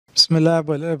بسم الله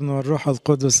والابن والروح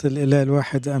القدس الإله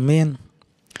الواحد أمين.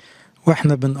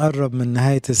 واحنا بنقرب من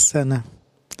نهاية السنة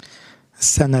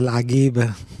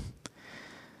العجيبة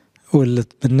واللي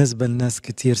بالنسبة لناس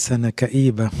كتير سنة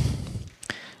كئيبة،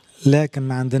 لكن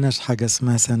ما عندناش حاجة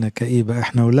اسمها سنة كئيبة.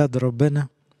 احنا أولاد ربنا،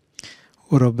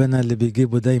 وربنا اللي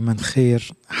بيجيبه دايما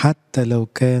خير حتى لو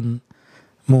كان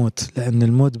موت، لأن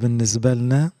الموت بالنسبة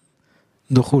لنا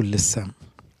دخول للسماء.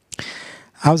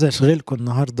 عاوز أشغلكم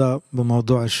النهاردة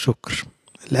بموضوع الشكر.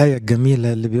 الآية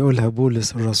الجميلة اللي بيقولها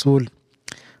بولس الرسول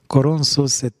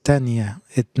كورنثوس الثانية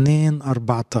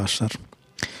 2:14،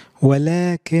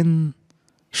 ولكن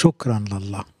شكرا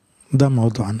لله. ده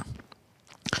موضوعنا.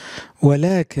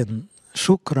 ولكن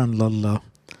شكرا لله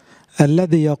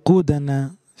الذي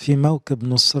يقودنا في موكب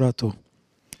نصرته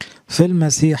في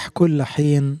المسيح كل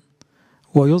حين،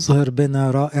 ويظهر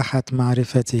بنا رائحة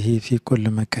معرفته في كل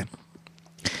مكان.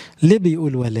 ليه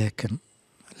بيقول ولكن؟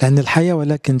 لأن الحقيقة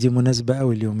ولكن دي مناسبة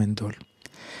أوي اليومين دول،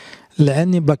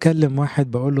 لأني بكلم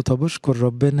واحد بقول له طب اشكر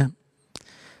ربنا،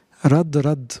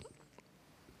 رد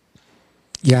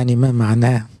يعني ما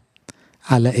معناه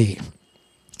على ايه؟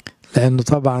 لأنه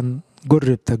طبعا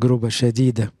جرب تجربة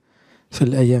شديدة في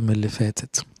الأيام اللي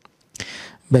فاتت،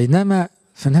 بينما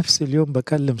في نفس اليوم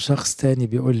بكلم شخص تاني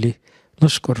بيقول لي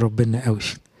نشكر ربنا قوي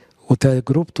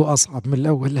وتجربته أصعب من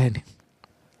الأولاني،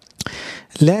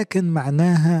 لكن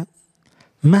معناها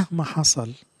مهما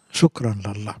حصل شكرا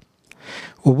لله.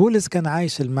 وبولس كان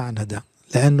عايش المعنى ده،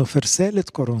 لأنه في رسالة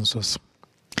كورنثوس،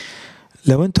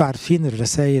 لو انتوا عارفين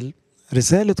الرسائل،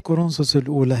 رسالة كورنثوس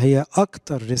الأولى هي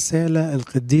أكتر رسالة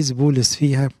القديس بولس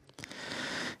فيها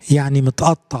يعني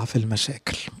متقطع في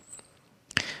المشاكل.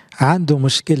 عنده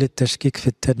مشكلة تشكيك في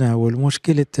التناول،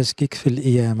 ومشكلة تشكيك في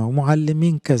القيامة،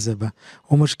 ومعلمين كذبة،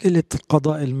 ومشكلة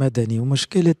القضاء المدني،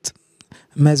 ومشكلة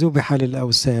ما ذبح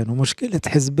للأوثان، ومشكلة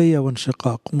حزبية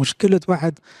وانشقاق، ومشكلة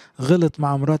واحد غلط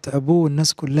مع مرات أبوه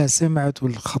والناس كلها سمعت،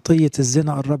 والخطية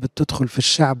الزنا قربت تدخل في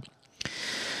الشعب.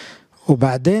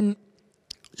 وبعدين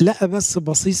لقى بس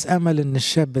بصيص أمل إن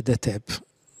الشاب ده تاب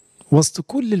وسط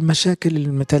كل المشاكل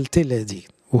المتلتلة دي،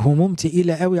 وهموم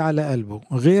تقيلة قوي على قلبه،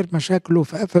 غير مشاكله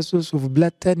في أفسس وفي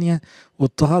بلاد تانية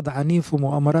واضطهاد عنيف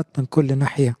ومؤامرات من كل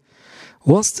ناحية.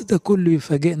 وسط ده كله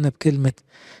يفاجئنا بكلمة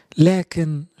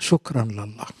لكن شكرا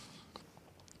لله.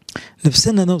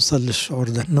 نفسنا نوصل للشعور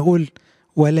ده، نقول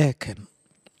ولكن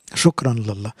شكرا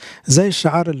لله، زي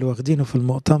الشعار اللي واخدينه في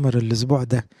المؤتمر الأسبوع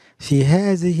ده، في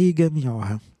هذه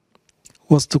جميعها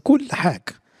وسط كل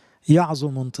حاجة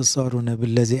يعظم انتصارنا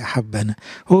بالذي أحبنا.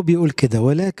 هو بيقول كده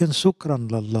ولكن شكرا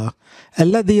لله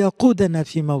الذي يقودنا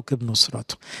في موكب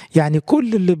نصرته. يعني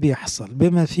كل اللي بيحصل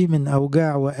بما فيه من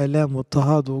أوجاع وآلام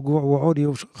واضطهاد وجوع وعري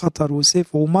وخطر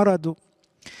وسيف ومرض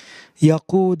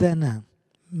يقودنا،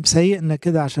 سيئنا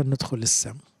كده عشان ندخل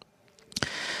السماء.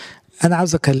 أنا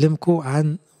عاوز أكلمكم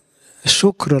عن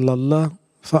الشكر لله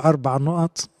في 4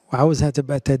 نقط، وعاوزها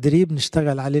تبقى تدريب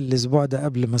نشتغل عليه الأسبوع ده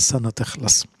قبل ما السنة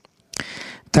تخلص.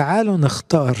 تعالوا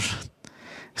نختار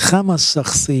 5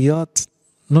 شخصيات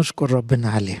نشكر ربنا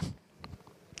عليه.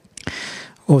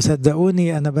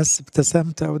 وصدقوني أنا بس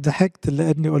ابتسمت أو ضحكت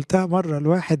لأني قلتها مرة،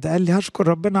 الواحد قال لي هشكر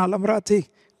ربنا على امرأتي،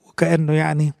 وكأنه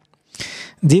يعني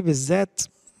دي بالذات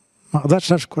ما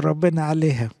أقدرش أشكر ربنا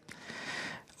عليها.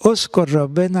 أشكر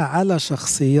ربنا على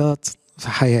شخصيات في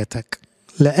حياتك،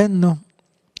 لأنه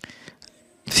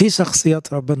في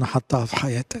شخصيات ربنا حطها في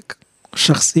حياتك،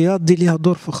 الشخصيات دي ليها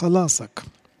دور في خلاصك.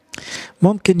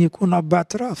 ممكن يكون أب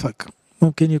اعترافك،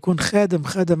 ممكن يكون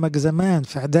خدمك زمان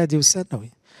في إعدادي وثانوي،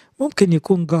 ممكن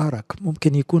يكون جارك،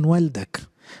 ممكن يكون والدك،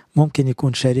 ممكن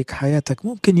يكون شريك حياتك،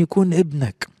 ممكن يكون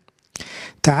ابنك.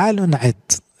 تعالوا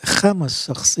نعد 5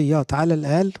 شخصيات على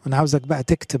الأقل، وأنا عاوزك بقى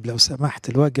تكتب لو سمحت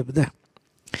الواجب ده.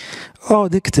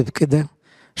 اقعد اكتب كده،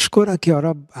 اشكرك يا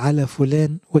رب على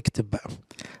فلان، واكتب بقى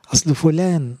أصل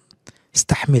فلان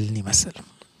استحملني مثلا،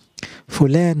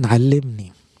 فلان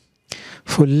علمني،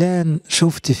 فلان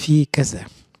شفت فيه كذا،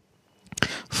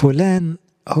 فلان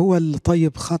هو اللي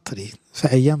طيب خاطري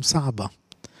في أيام صعبة،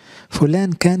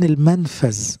 فلان كان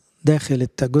المنفذ داخل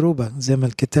التجربة زي ما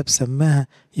الكتاب سماها،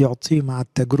 يعطيه مع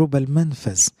التجربة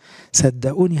المنفذ.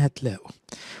 صدقوني هتلاقوا،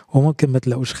 وممكن ما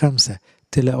تلاقوش 5،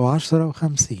 تلاقوا 10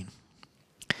 و50.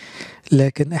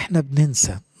 لكن احنا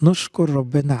بننسى نشكر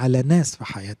ربنا على ناس في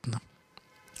حياتنا.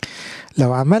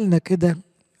 لو عملنا كده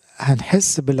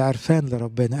هنحس بالعرفان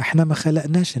لربنا. احنا ما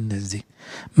خلقناش الناس دي،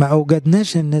 ما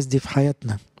اوجدناش الناس دي في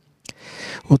حياتنا.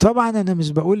 وطبعا انا مش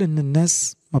بقول ان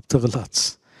الناس ما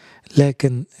بتغلطش،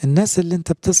 لكن الناس اللي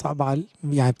انت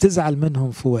يعني بتزعل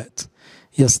منهم في وقت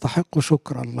يستحقوا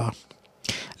شكر الله،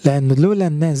 لان لولا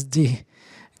الناس دي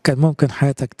كان ممكن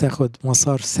حياتك تاخد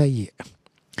مسار سيء.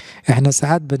 احنا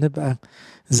ساعات بنبقى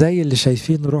زي اللي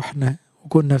شايفين روحنا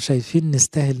وكنا شايفين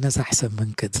نستاهل ناس أحسن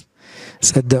من كده.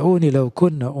 صدقوني لو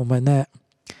كنا أمناء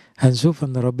هنشوف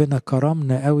ان ربنا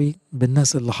كرمنا قوي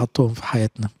بالناس اللي حطوهم في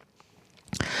حياتنا.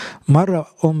 مرة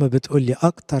بتقول لي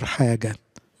اكتر حاجة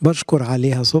بشكر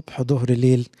عليها صبح ظهر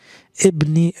ليل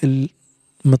ابني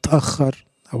المتأخر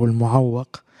او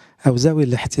المعوق او ذوي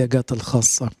الاحتياجات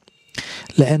الخاصة،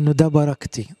 لانه ده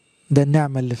بركتي، ده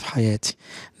النعمة اللي في حياتي،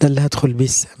 ده اللي هدخل بيه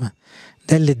السماء،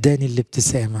 ده اللي اداني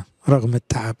الابتسامة رغم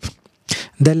التعب،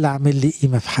 ده اللي عامل لي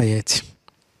قيمة في حياتي.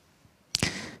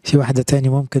 في واحدة تاني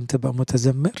ممكن تبقى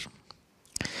متذمر،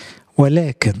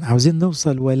 ولكن عاوزين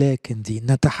نوصل ولكن دي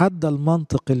نتحدى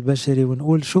المنطق البشري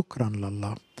ونقول شكرا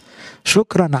لله،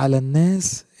 شكرا على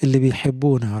الناس اللي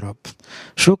بيحبونا يا رب،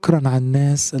 شكرا على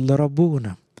الناس اللي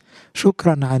ربونا،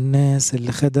 شكرا على الناس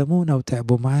اللي خدمونا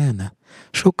وتعبوا معانا،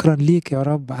 شكرا ليك يا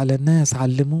رب على الناس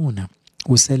علمونا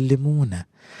وسلمونا،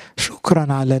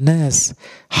 شكرا على ناس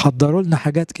حضروا لنا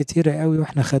حاجات كتيرة قوي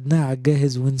واحنا خدناها على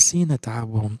الجاهز ونسينا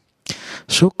تعبهم،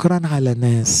 شكرا على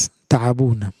ناس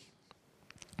تعبونا.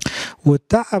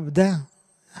 والتعب ده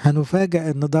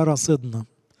هنفاجأ ان ده رصيدنا،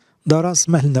 ده راس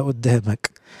مالنا قدامك.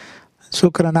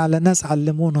 شكرا على ناس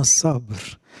علمونا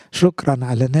الصبر، شكرا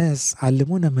على ناس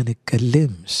علمونا ما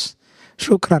نتكلمش،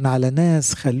 شكرا على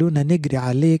ناس خلونا نجري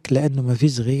عليك لانه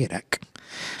مفيش غيرك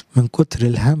من كتر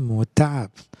الهم والتعب،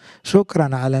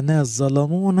 شكرا على ناس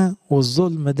ظلمونا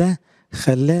والظلم ده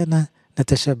خلانا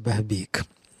نتشبه بيك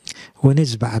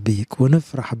ونشبع بيك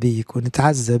ونفرح بيك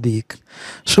ونتعزى بيك.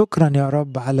 شكرا يا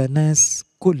رب على ناس،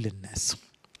 كل الناس.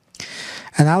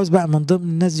 أنا عاوز بقى من ضمن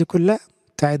الناس دي كلها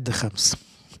تعد 5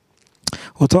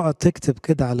 وتقعد تكتب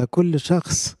كده على كل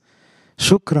شخص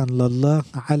شكرا لله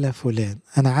على فلان.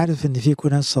 أنا عارف إن فيكم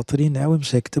ناس شاطرين قوي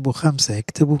مش هيكتبوا 5،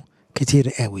 هيكتبوا كتير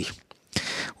قوي.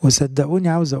 وصدقوني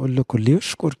عاوز أقول لكم اللي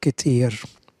يشكر كتير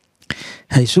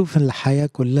هيشوف الحياة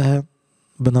كلها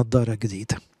بنظارة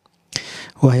جديدة،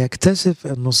 وهيكتشف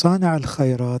انه صانع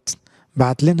الخيرات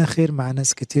بعت لنا خير مع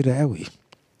ناس كتيرة قوي.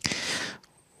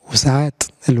 وساعات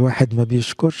الواحد ما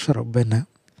بيشكرش ربنا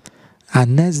على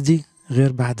الناس دي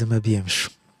غير بعد ما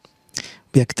بيمشوا،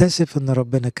 بيكتشف ان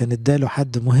ربنا كان اداله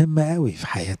حد مهم قوي في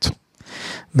حياته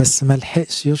بس ما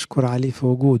لحقش يشكر عليه في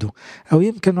وجوده، او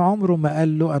يمكن عمره ما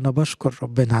قال له انا بشكر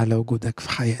ربنا على وجودك في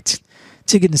حياتي.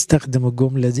 تيجي نستخدم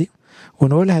الجملة دي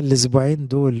ونقولها الاسبوعين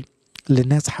دول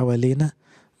للناس حوالينا،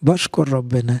 بشكر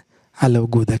ربنا على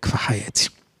وجودك في حياتي.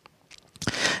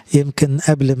 يمكن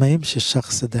قبل ما يمشي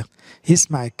الشخص ده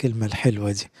يسمع الكلمة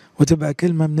الحلوة دي وتبقى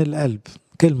كلمة من القلب،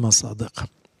 كلمة صادقة.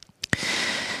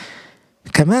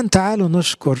 كمان تعالوا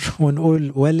نشكر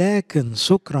ونقول ولكن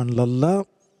شكرا لله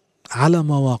على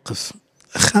مواقف،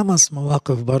 5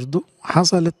 مواقف برضو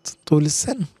حصلت طول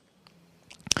السنة.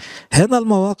 هنا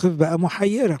المواقف بقى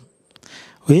محيرة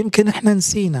ويمكن احنا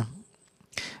نسينا،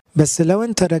 بس لو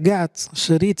انت رجعت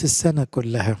شريط السنة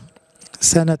كلها،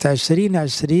 سنة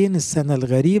 2020 السنة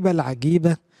الغريبة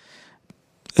العجيبة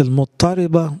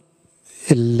المضطربة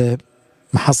اللي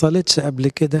ما حصلتش قبل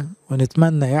كده،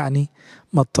 ونتمنى يعني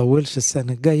ما تطولش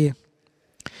السنة الجاية.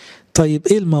 طيب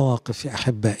ايه المواقف يا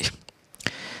أحبائي؟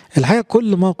 الحقيقة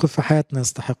كل موقف في حياتنا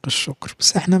يستحق الشكر،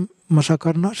 بس احنا ما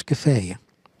شكرناش كفاية.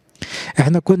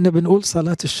 احنا كنا بنقول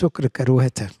صلاة الشكر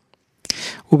كرواتة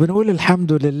وبنقول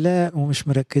الحمد لله ومش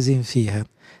مركزين فيها.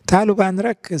 تعالوا بقى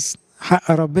نركز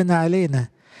حق ربنا علينا،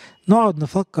 نقعد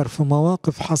نفكر في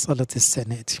مواقف حصلت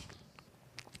السنة دي.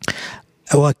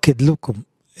 أؤكد لكم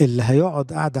اللي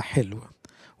هيقعد قعدة حلوة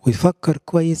ويفكر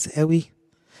كويس قوي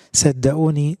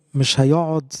صدقوني مش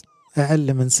هيقعد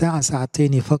أقل من ساعة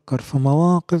ساعتين يفكر في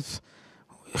مواقف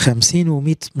 50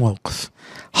 و100 موقف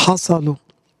حصلوا،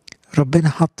 ربنا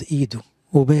حط إيده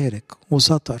وبارك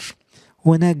وستر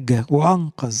ونجى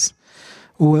وأنقذ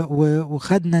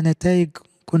وخدنا نتائج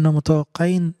كنا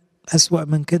متوقعين أسوأ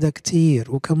من كده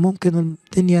كتير، وكان ممكن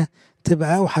الدنيا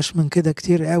تبقى أوحش من كده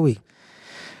كتير قوي.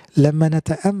 لما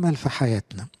نتأمل في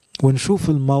حياتنا ونشوف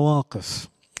المواقف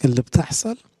اللي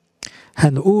بتحصل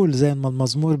هنقول زي ما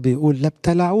المزمور بيقول لا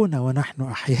ابتلعونا ونحن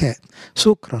أحياء،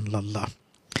 شكرا لله.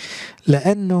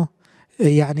 لأنه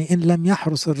يعني إن لم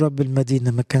يحرس الرب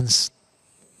المدينة ما كانش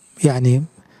يعني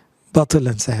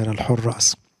باطلا ساهر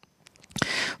الحراس.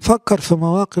 فكر في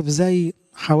مواقف زي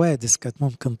حوادث كانت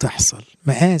ممكن تحصل،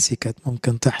 مآسي كانت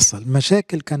ممكن تحصل،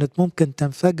 مشاكل كانت ممكن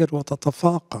تنفجر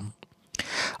وتتفاقم،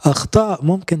 أخطاء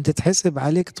ممكن تتحسب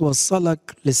عليك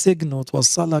توصلك لسجن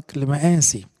وتوصلك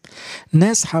لمآسي،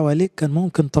 ناس حواليك كان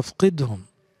ممكن تفقدهم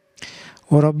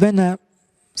وربنا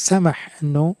سمح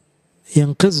أنه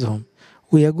ينقذهم،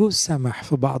 ويجوز سمح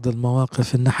في بعض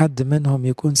المواقف أن حد منهم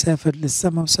يكون سافر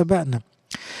للسماء وسبقنا.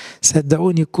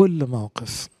 صدقوني كل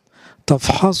موقف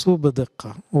تفحصوا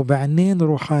بدقة وبعينين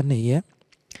روحانية،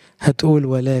 هتقول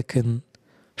ولكن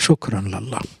شكرا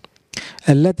لله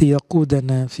الذي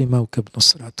يقودنا في موكب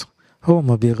نصرته. هو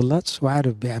ما بيغلطش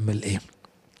وعارف بيعمل ايه.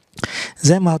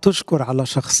 زي ما هتشكر على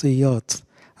شخصيات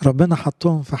ربنا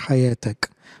حطهم في حياتك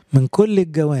من كل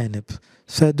الجوانب،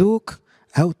 فادوك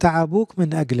أو تعبوك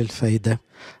من أجل الفايدة،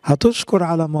 هتشكر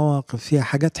على مواقف فيها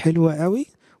حاجات حلوة قوي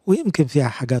ويمكن فيها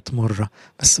حاجات مرة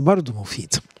بس برضو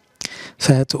مفيدة،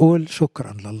 فهتقول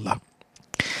شكرا لله.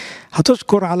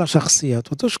 هتشكر على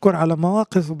شخصيات وتشكر على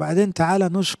مواقف، وبعدين تعالى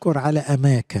نشكر على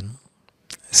أماكن.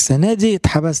 السنة دي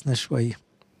اتحبسنا شوية.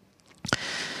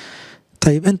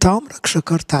 طيب انت عمرك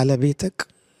شكرت على بيتك؟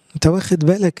 انت واخد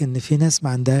بالك ان في ناس ما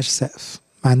عندهاش سقف،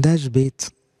 ما عندهاش بيت،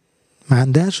 ما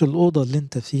عندهاش الأوضة اللي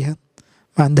انت فيها،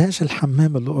 ما عندهاش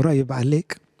الحمام اللي قريب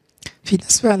عليك؟ في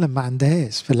ناس فعلا ما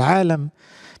عندهاش في العالم،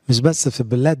 مش بس في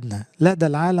بلادنا، لا ده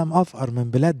العالم أفقر من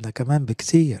بلادنا كمان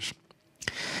بكتير.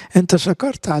 انت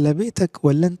شكرت على بيتك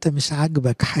ولا انت مش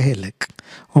عاجبك حالك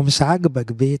ومش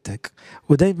عاجبك بيتك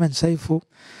ودايما شايفه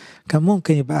كان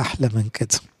ممكن يبقى أحلى من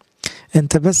كده؟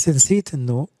 انت بس نسيت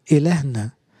انه إلهنا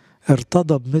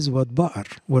ارتضى بمزود بقر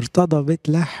وارتضى بيت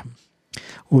لحم،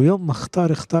 ويوم ما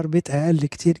اختار بيت أقل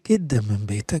كتير جدا من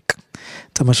بيتك.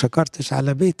 انت ما شكرتش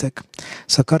على بيتك،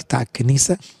 شكرت على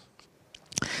الكنيسة.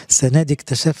 السنة دي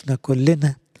اكتشفنا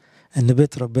كلنا ان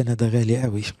بيت ربنا ده غالي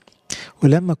قوي،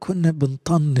 ولما كنا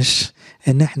بنطنش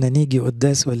ان احنا نيجي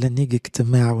قداس ولا نيجي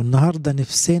اجتماع، والنهاردة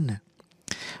نفسنا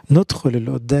ندخل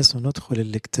القداس وندخل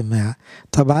الاجتماع.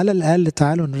 طب على الأقل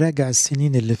تعالوا نراجع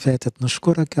السنين اللي فاتت،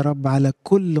 نشكرك يا رب على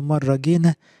كل مرة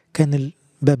جينا كان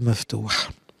الباب مفتوح،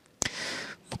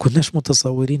 ما كناش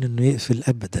متصورين انه يقفل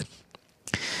ابدا،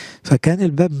 فكان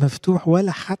الباب مفتوح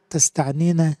ولا حتى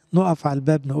استعنينا نقف على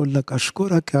الباب نقول لك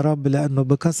اشكرك يا رب لانه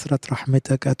بكثرة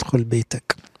رحمتك ادخل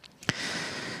بيتك.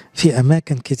 في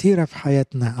اماكن كتيرة في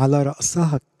حياتنا على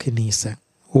رأسها الكنيسة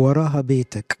ووراها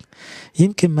بيتك.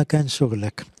 يمكن مكان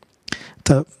شغلك،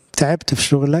 تعبت في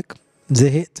شغلك،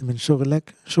 زهقت من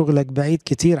شغلك، شغلك بعيد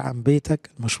كتير عن بيتك،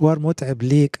 مشوار متعب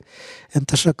ليك،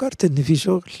 انت شكرت ان في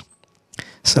شغل،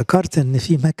 شكرت ان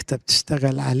في مكتب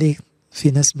تشتغل عليه،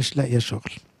 في ناس مش لاقية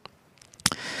شغل.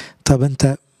 طب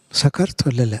انت شكرت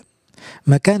ولا لا؟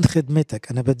 مكان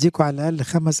خدمتك، انا بديكوا على الاقل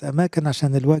 5 اماكن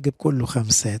عشان الواجب كله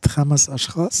 5، 5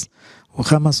 اشخاص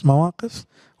و5 مواقف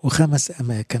و5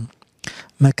 اماكن.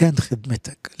 مكان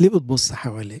خدمتك، ليه بتبص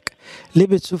حواليك؟ ليه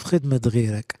بتشوف خدمة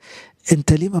غيرك؟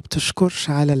 انت ليه ما بتشكرش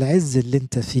على العز اللي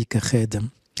انت فيه كخادم؟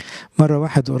 مرة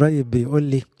واحد قريب بيقول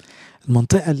لي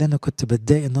المنطقة اللي أنا كنت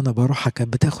بتضايق إن أنا بروحها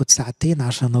كانت بتاخد 2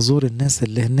 عشان أزور الناس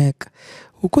اللي هناك،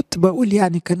 وكنت بقول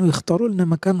يعني كانوا يختاروا لنا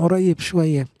مكان قريب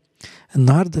شوية.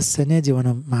 النهاردة السنة دي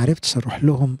وأنا معرفتش أروح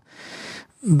لهم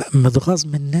متغاظ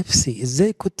من نفسي،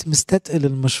 إزاي كنت مستثقل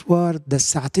المشوار ده؟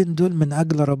 2 دول من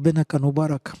أجل ربنا كانوا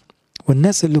بركة،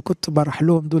 والناس اللي كنت بروح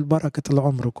لهم دول بركة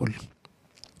العمر كله.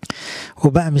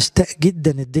 وبقى مشتاق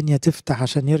جدا الدنيا تفتح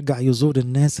عشان يرجع يزور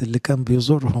الناس اللي كان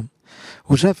بيزورهم،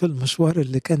 وشاف المشوار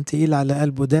اللي كان تقيل على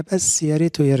قلبه ده بس يا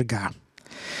ريته يرجع.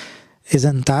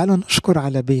 إذا تعالوا نشكر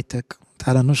على بيتك،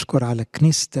 تعالى نشكر على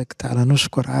كنيستك، تعالى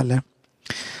نشكر على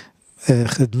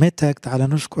خدمتك، تعالى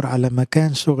نشكر على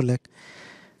مكان شغلك.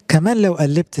 كمان لو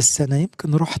قلبت السنة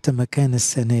يمكن رحت مكان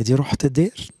السنة دي، رحت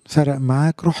دير فرق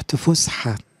معاك، رحت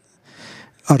فسحة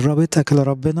قربتك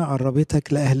لربنا،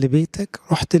 قربتك لأهل بيتك،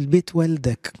 رحت البيت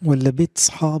والدك ولا بيت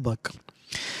صحابك،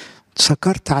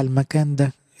 شكرت على المكان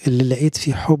ده اللي لقيت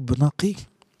فيه حب نقي.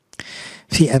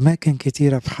 في أماكن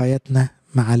كتيرة في حياتنا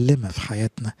معلمة في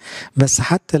حياتنا، بس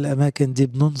حتى الأماكن دي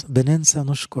بننسى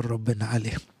نشكر ربنا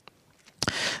عليها.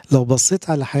 لو بصيت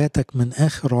على حياتك من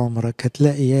آخر عمرك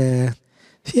هتلاقي يا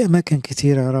في أماكن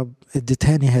كتيرة يا رب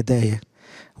اديتهاني هدايا،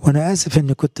 وأنا آسف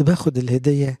إني كنت باخد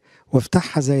الهدية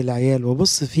وافتحها زي العيال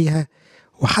وبص فيها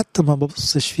وحتى ما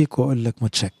ببصش فيك وأقول لك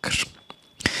متشكر.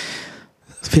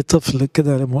 في طفل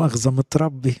كده لا مؤاخذة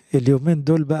متربي اليومين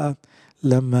دول بقى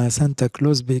لما سانتا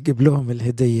كلوز بيجيب لهم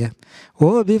الهدية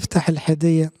وهو بيفتح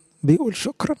الهدية بيقول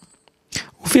شكرا،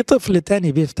 وفي طفل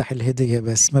تاني بيفتح الهدية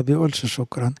بس ما بيقولش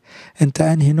شكرا. انت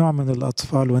انهي نوع من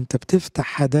الأطفال وانت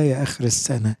بتفتح هدايا آخر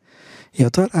السنة؟ يا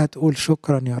ترى هتقول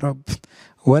شكرا يا رب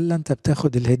ولا انت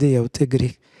بتاخد الهدية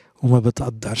وتجري وما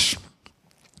بتقدرش؟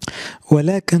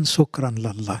 ولكن شكرا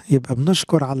لله. يبقى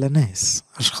بنشكر على ناس،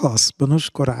 أشخاص،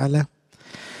 بنشكر على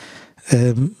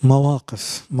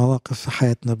مواقف في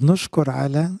حياتنا، بنشكر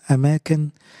على أماكن،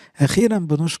 أخيرا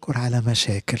بنشكر على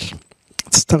مشاكل.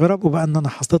 تستغربوا بقى أن أنا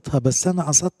حطيتها، بس أنا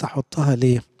قصدت أحطها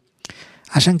ليه؟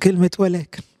 عشان كلمة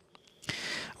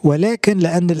ولكن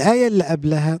لأن الآية اللي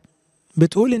قبلها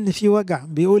بتقول إن في وجع،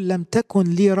 بيقول لم تكن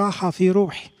لي راحة في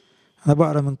روحي. أنا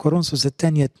بقرأ من كورنثوس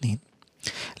الثانية 2.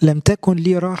 لم تكن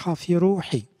لي راحة في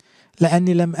روحي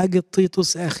لأني لم أجد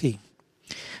طيطس أخي،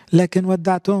 لكن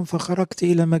ودعتهم فخرجت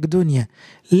إلى مقدونيا،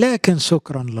 لكن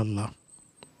شكرا لله.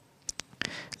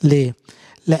 ليه؟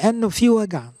 لأنه في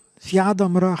وجع، في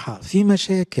عدم راحة، في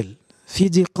مشاكل، في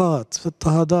ضيقات، في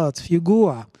اضطهادات، في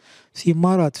جوع، في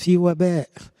مرض، في وباء،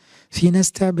 في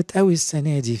ناس تعبت قوي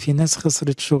السنة دي، في ناس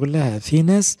خسرت شغلها، في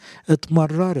ناس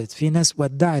اتمررت، في ناس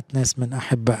ودعت ناس من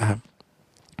أحبائها.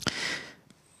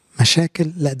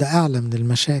 مشاكل؟ لا، ده أعلى من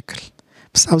المشاكل.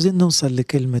 بس عاوزين نوصل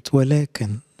لكلمة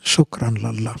ولكن شكرا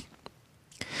لله،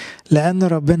 لأن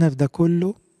ربنا في ده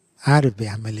كله عارف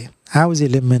بيعمل ايه، عاوز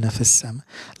يلمنا في السماء.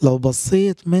 لو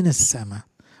بصيت من السماء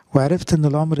وعرفت ان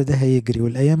العمر ده هيجري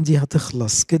والايام دي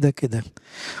هتخلص كده كده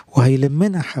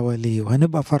وهيلمنا حواليه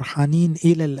وهنبقى فرحانين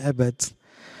الى الابد،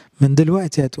 من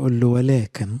دلوقتي هتقول له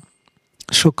ولكن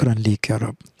شكرا ليك يا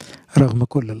رب رغم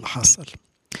كل اللي حصل.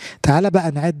 تعال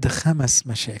بقى نعد 5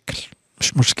 مشاكل،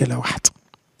 مش مشكلة واحدة،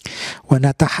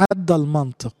 ونتحدى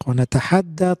المنطق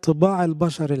ونتحدى طباع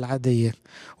البشر العادية،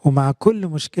 ومع كل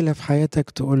مشكلة في حياتك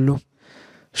تقول له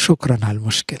شكرا على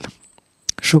المشكلة،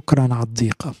 شكرا على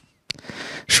الضيقة،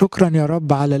 شكرا يا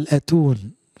رب على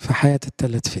الأتون في حياة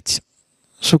ال3 فتية،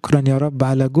 شكرا يا رب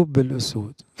على جب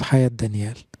الأسود في حياة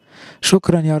دانيال،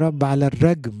 شكرا يا رب على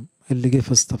الرجم اللي جه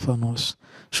في اسطفانوس،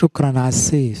 شكرا على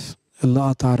السيف اللي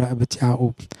قطع رقبة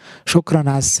يعقوب، شكرا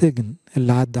على السجن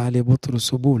اللي عدى عليه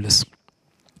بطرس وبولس،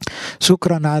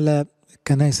 شكرا على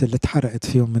الكنائس اللي اتحرقت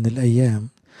في يوم من الأيام،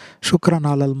 شكرا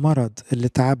على المرض اللي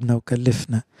تعبنا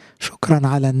وكلفنا، شكرا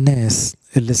على الناس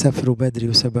اللي سافروا بدري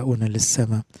وسبقونا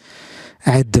للسماء.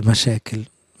 عد مشاكل،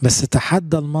 بس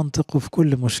تحدى المنطق في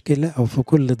كل مشكلة أو في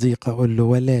كل ضيقة أقول له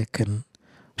ولكن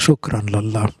شكرا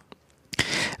لله،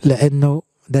 لأنه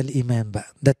ده الإيمان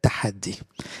بقى، ده التحدي،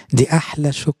 دي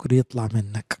أحلى شكر يطلع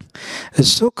منك.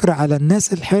 الشكر على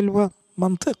الناس الحلوة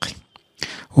منطقي،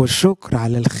 والشكر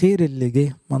على الخير اللي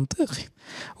جه منطقي،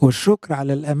 والشكر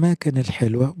على الأماكن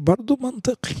الحلوة برضو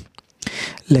منطقي،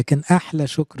 لكن أحلى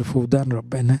شكر في ودان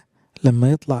ربنا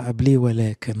لما يطلع قبليه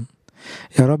ولكن.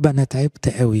 يا رب أنا تعبت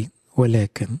قوي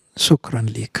ولكن شكرا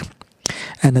ليك،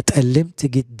 أنا اتألمت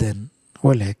جدا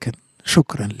ولكن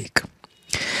شكرا ليك،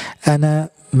 أنا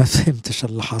ما فهمتش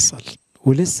اللي حصل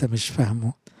ولسه مش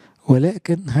فاهمه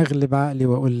ولكن هغلب عقلي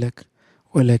وأقول لك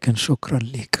ولكن شكرا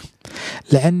ليك،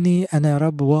 لأني أنا يا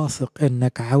رب واثق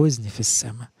إنك عاوزني في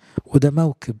السماء، وده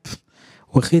موكب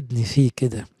واخدني فيه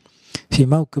كده في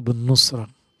موكب النصرة،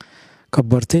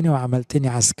 كبرتني وعملتني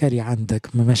عسكري عندك،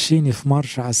 ممشيني في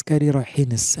مرش عسكري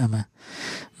رايحين السماء،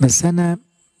 بس أنا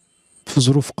في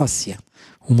ظروف قاسية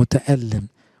ومتألم،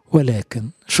 ولكن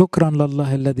شكرا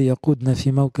لله الذي يقودنا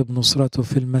في موكب نصرته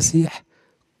في المسيح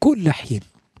كل حين.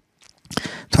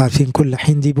 تعرفين كل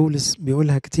حين دي بولس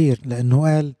بيقولها كتير، لأنه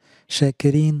قال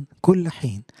شاكرين كل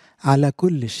حين على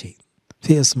كل شيء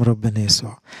في اسم ربنا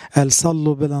يسوع، قال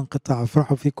صلوا بلا انقطاع،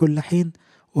 افرحوا في كل حين،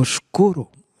 واشكروا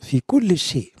في كل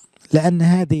شيء لأن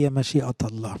هذه مشيئة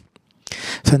الله.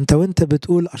 فأنت وانت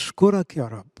بتقول أشكرك يا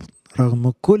رب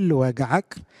رغم كل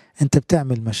وجعك، انت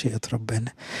بتعمل مشيئة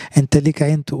ربنا، انت ليك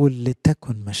عين تقول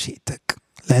لتكن مشيئتك،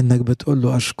 لأنك بتقول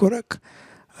له أشكرك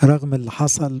رغم اللي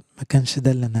حصل ما كانش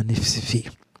ده اللي أنا نفسي فيه.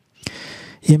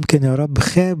 يمكن يا رب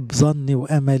خاب ظني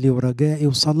وأملي ورجائي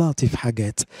وصلاتي في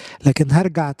حاجات، لكن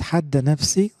هرجع أتحدى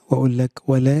نفسي وأقول لك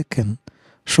ولكن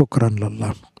شكرا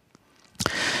لله.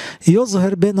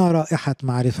 يظهر بنا رائحة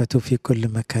معرفته في كل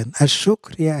مكان.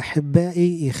 الشكر يا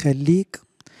أحبائي يخليك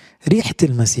ريحة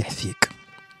المسيح فيك.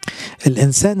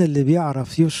 الإنسان اللي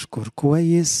بيعرف يشكر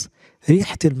كويس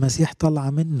ريحة المسيح طالعة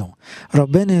منه.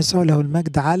 ربنا يسوع له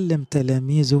المجد علم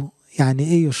تلاميذه يعني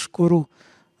إيه يشكروا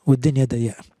والدنيا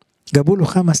ضيقة، جابوا له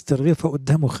 5 ترغيفة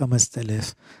قدامه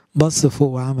 5000، بص فوق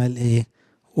وعمل إيه؟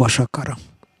 وشكر.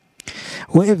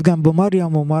 وقف جنب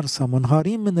مريم ومرسى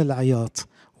منهارين من العياط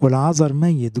والعذر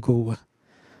ميت جوه،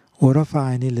 ورفع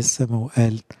عينيه للسماء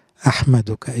وقال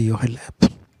أحمدك أيها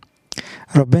الأب.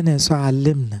 ربنا يسوع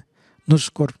علمنا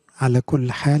نشكر على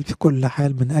كل حال في كل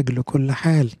حال من أجل كل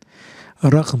حال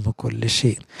رغم كل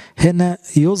شيء. هنا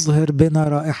يظهر بنا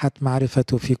رائحة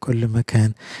معرفته في كل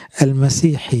مكان.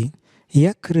 المسيحي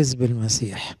يكرز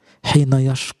بالمسيح حين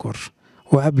يشكر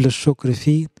وقبل الشكر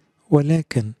فيه،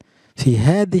 ولكن في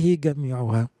هذه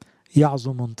جميعها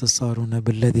يعظم انتصارنا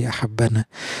بالذي أحبنا.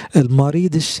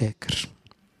 المريض الشاكر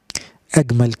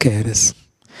أجمل كارث،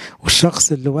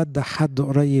 والشخص اللي ودع حد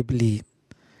قريب ليه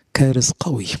كارث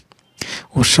قوي،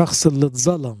 والشخص اللي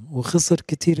اتظلم وخسر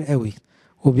كتير قوي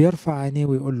وبيرفع عينيه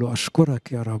ويقول له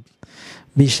أشكرك يا رب،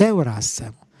 بيشاور على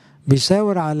السماء،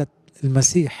 بيشاور على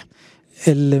المسيح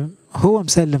اللي هو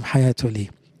مسلم حياته ليه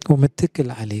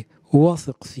ومتكل عليه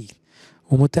وواثق فيه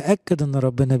ومتأكد ان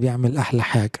ربنا بيعمل احلى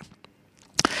حاجة.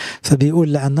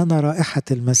 فبيقول لأننا رائحة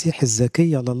المسيح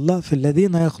الزكية لله في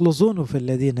الذين يخلصون وفي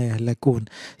الذين يهلكون.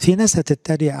 في ناس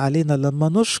هتتريق علينا لما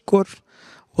نشكر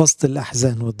وسط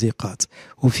الأحزان والضيقات،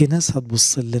 وفي ناس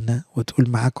هتبص لنا وتقول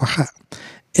معاكوا حق،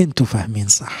 انتوا فاهمين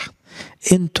صح،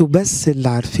 انتوا بس اللي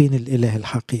عارفين الإله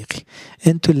الحقيقي،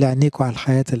 انتوا اللي عينيكوا على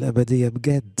الحياة الأبدية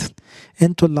بجد،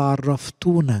 انتوا اللي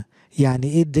عرفتونا يعني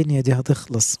ايه الدنيا دي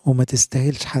هتخلص وما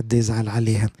تستاهلش حد يزعل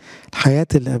عليها. الحياة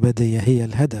الأبدية هي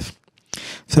الهدف.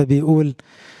 فبيقول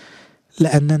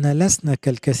لأننا لسنا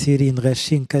كالكثيرين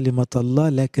غاشين كلمة الله،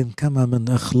 لكن كما من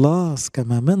إخلاص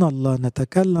كما من الله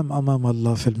نتكلم أمام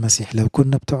الله في المسيح. لو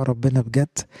كنا بتوع ربنا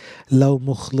بجد، لو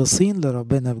مخلصين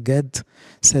لربنا بجد،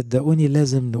 صدقوني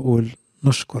لازم نقول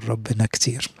نشكر ربنا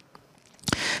كتير.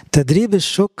 تدريب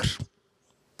الشكر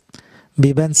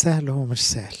بيبان سهل، هو مش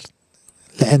سهل،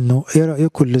 لأنه إيه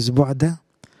رأيكم الأسبوع ده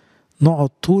نقعد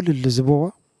طول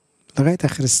الأسبوع لغاية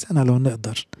آخر السنة لو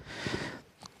نقدر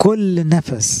كل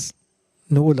نفس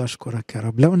نقول أشكرك يا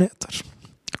رب، لو نقدر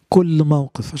كل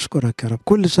موقف أشكرك يا رب،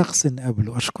 كل شخص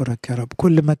نقابله أشكرك يا رب،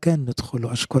 كل مكان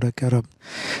ندخله أشكرك يا رب،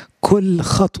 كل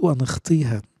خطوة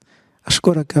نخطيها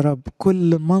أشكرك يا رب،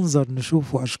 كل منظر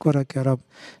نشوفه أشكرك يا رب.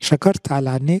 شكرت على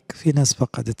عينيك، في ناس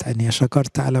فقدت عينيها،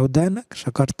 شكرت على ودانك،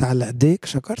 شكرت على ايديك،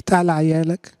 شكرت على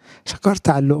عيالك، شكرت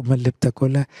على اللقمة اللي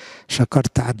بتاكلها،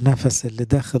 شكرت على النفس اللي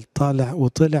داخل طالع،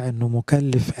 وطلع انه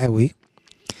مكلف قوي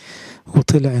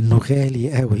وطلع انه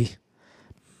غالي قوي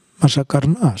ما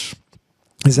شكرناش.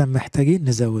 إذا محتاجين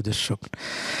نزود الشكر.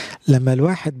 لما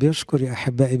الواحد بيشكر يا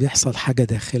أحبائي بيحصل حاجة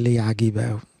داخلية عجيبة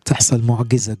قوي، تحصل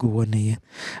معجزة جوانية.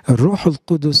 الروح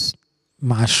القدس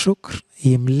مع الشكر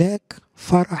يملاك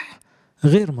فرح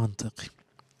غير منطقي،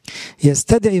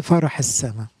 يستدعي فرح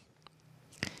السماء.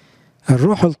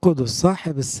 الروح القدس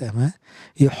صاحب السماء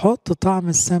يحط طعم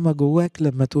السماء جواك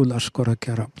لما تقول أشكرك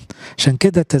يا رب. عشان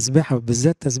كده تسبيحة،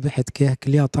 بالذات تسبيحة كياك،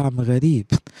 ليها طعم غريب.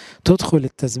 تدخل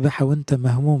التسبيحة وانت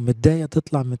مهموم متضايق،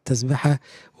 تطلع من التسبيحة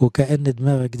وكأن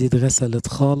دماغك دي اتغسلت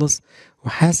خالص،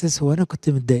 وحاسس هو أنا كنت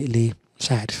متضايق ليه؟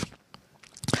 مش عارف.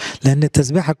 لأن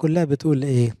التسبيحة كلها بتقول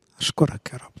إيه؟ أشكرك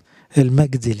يا رب،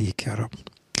 المجد ليك يا رب.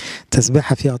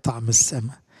 تسبيحة فيها طعم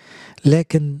السماء.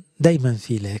 لكن دايما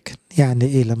في لكن، يعني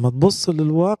ايه؟ لما تبص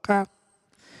للواقع،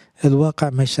 الواقع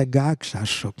ما يشجعكش على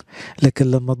الشكر،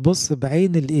 لكن لما تبص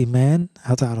بعين الإيمان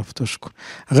هتعرف تشكر.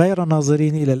 غير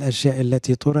ناظرين إلى الأشياء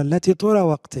التي ترى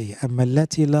وقتية، أما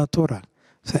التي لا ترى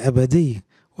فأبدية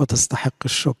وتستحق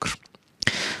الشكر.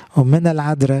 ومن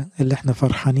العذراء اللي احنا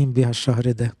فرحانين بيها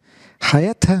الشهر ده،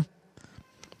 حياتها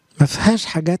ما فيهاش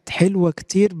حاجات حلوة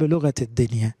كتير بلغة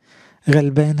الدنيا،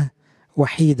 غلبانة،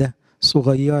 وحيدة،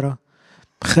 صغيرة،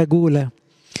 خجولة،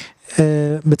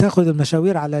 بتاخد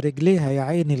المشاوير على رجليها يا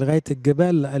عيني لغاية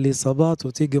الجبال الإصابات،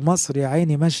 وتيجي مصر يا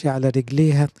عيني ماشية على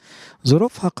رجليها.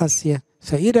 ظروفها قاسية،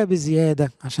 فقيرة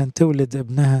بزيادة عشان تولد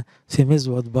ابنها في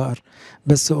مزود بقر.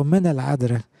 بس أمنا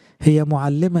العذراء هي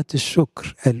معلمة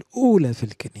الشكر الأولى في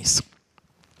الكنيسة،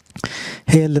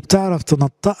 هي اللي بتعرف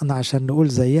تنطقنا عشان نقول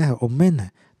زيها. أمنا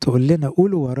تقول لنا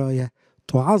قولوا ورايا: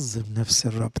 تعظم نفس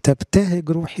الرب، تبتهج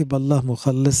روحي بالله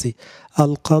مخلصي،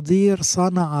 القدير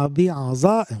صنع بي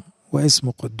عظائم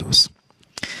واسمه قدوس.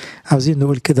 عاوزين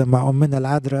نقول كده مع أمنا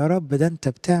العذراء: يا رب ده انت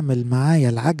بتعمل معايا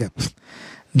العجب،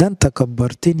 ده انت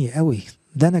كبرتني قوي،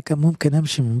 ده انا كان ممكن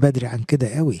امشي من بدري عن كده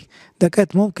قوي، ده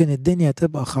كانت ممكن الدنيا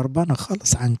تبقى خربانة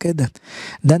خالص عن كده،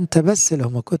 ده انت بس لو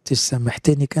ما كنتش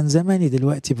سامحتني كان زماني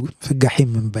دلوقتي في الجحيم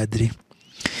من بدري.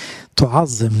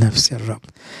 تعظم نفسي الرب.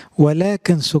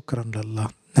 ولكن شكرا لله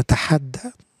نتحدى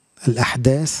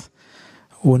الأحداث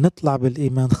ونطلع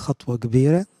بالإيمان خطوة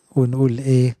كبيرة ونقول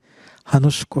إيه؟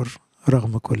 هنشكر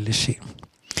رغم كل شيء.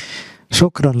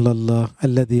 شكرا لله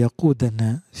الذي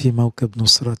يقودنا في موكب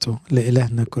نصرته.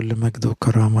 لإلهنا كل مجد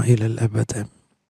وكرامة إلى الأبد.